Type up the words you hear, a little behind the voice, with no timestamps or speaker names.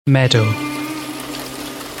Meadow.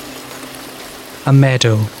 A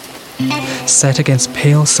meadow, set against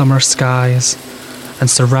pale summer skies and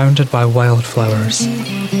surrounded by wildflowers,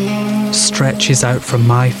 stretches out from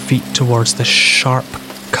my feet towards the sharp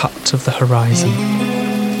cut of the horizon,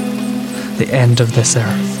 the end of this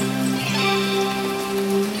earth.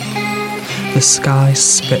 The sky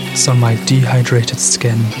spits on my dehydrated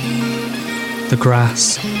skin. The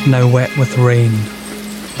grass, now wet with rain,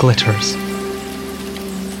 glitters.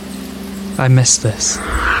 I miss this.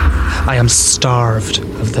 I am starved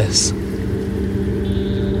of this.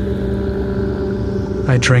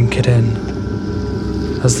 I drink it in,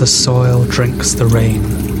 as the soil drinks the rain.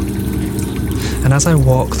 And as I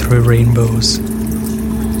walk through rainbows,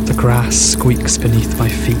 the grass squeaks beneath my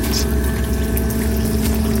feet.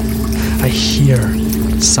 I hear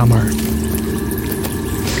summer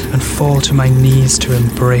and fall to my knees to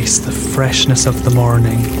embrace the freshness of the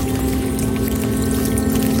morning.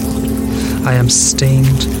 I am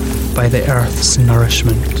stained by the earth's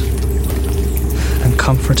nourishment and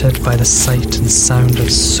comforted by the sight and sound of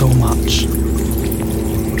so much.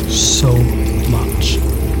 So much.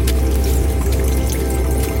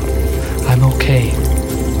 I'm okay.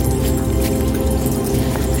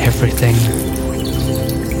 Everything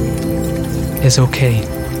is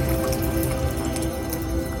okay.